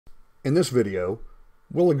In this video,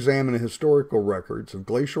 we'll examine the historical records of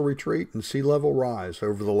glacial retreat and sea level rise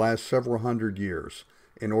over the last several hundred years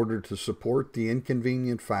in order to support the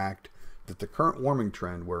inconvenient fact that the current warming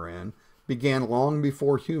trend we're in began long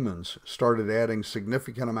before humans started adding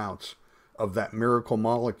significant amounts of that miracle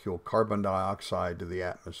molecule carbon dioxide to the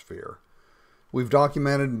atmosphere. We've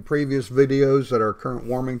documented in previous videos that our current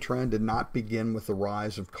warming trend did not begin with the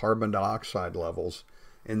rise of carbon dioxide levels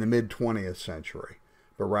in the mid-20th century,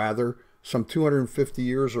 but rather some 250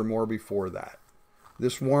 years or more before that.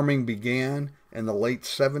 This warming began in the late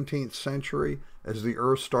 17th century as the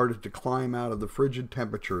Earth started to climb out of the frigid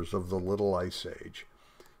temperatures of the Little Ice Age.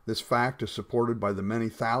 This fact is supported by the many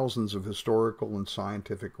thousands of historical and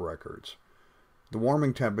scientific records. The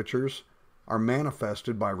warming temperatures are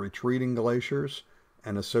manifested by retreating glaciers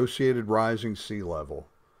and associated rising sea level.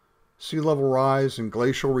 Sea level rise and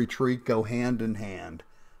glacial retreat go hand in hand.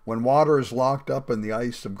 When water is locked up in the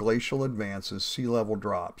ice of glacial advances, sea level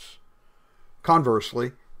drops.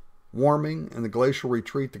 Conversely, warming and the glacial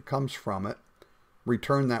retreat that comes from it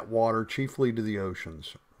return that water chiefly to the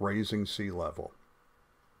oceans, raising sea level.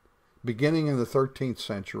 Beginning in the 13th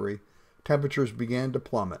century, temperatures began to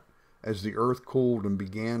plummet as the Earth cooled and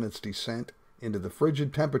began its descent into the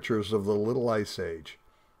frigid temperatures of the Little Ice Age.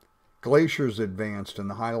 Glaciers advanced in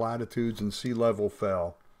the high latitudes and sea level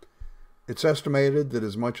fell. It's estimated that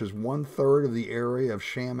as much as 1/3 of the area of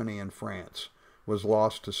Chamonix in France was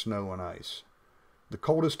lost to snow and ice. The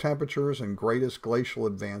coldest temperatures and greatest glacial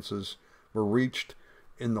advances were reached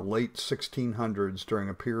in the late 1600s during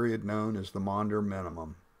a period known as the Maunder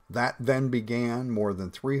Minimum. That then began more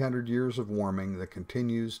than 300 years of warming that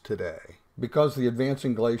continues today. Because the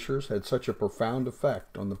advancing glaciers had such a profound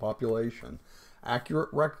effect on the population, accurate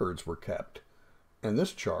records were kept. And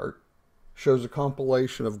this chart shows a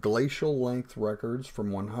compilation of glacial length records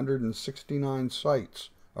from 169 sites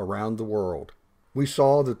around the world. We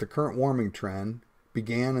saw that the current warming trend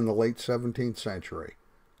began in the late 17th century,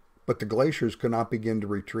 but the glaciers could not begin to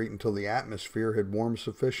retreat until the atmosphere had warmed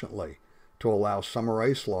sufficiently to allow summer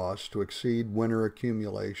ice loss to exceed winter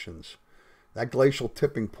accumulations. That glacial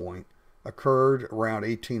tipping point occurred around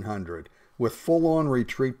 1800, with full-on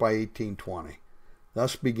retreat by 1820.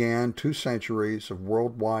 Thus began 2 centuries of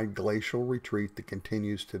worldwide glacial retreat that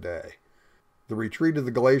continues today. The retreat of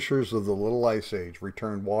the glaciers of the Little Ice Age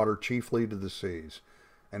returned water chiefly to the seas,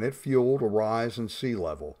 and it fueled a rise in sea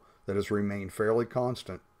level that has remained fairly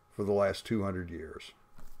constant for the last 200 years.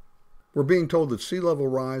 We're being told that sea level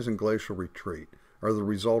rise and glacial retreat are the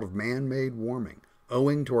result of man-made warming,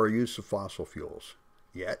 owing to our use of fossil fuels.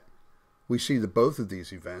 Yet, we see that both of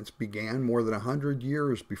these events began more than 100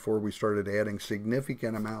 years before we started adding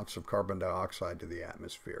significant amounts of carbon dioxide to the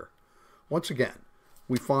atmosphere. Once again,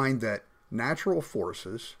 we find that natural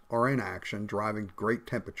forces are in action driving great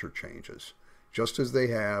temperature changes, just as they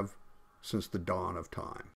have since the dawn of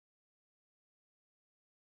time.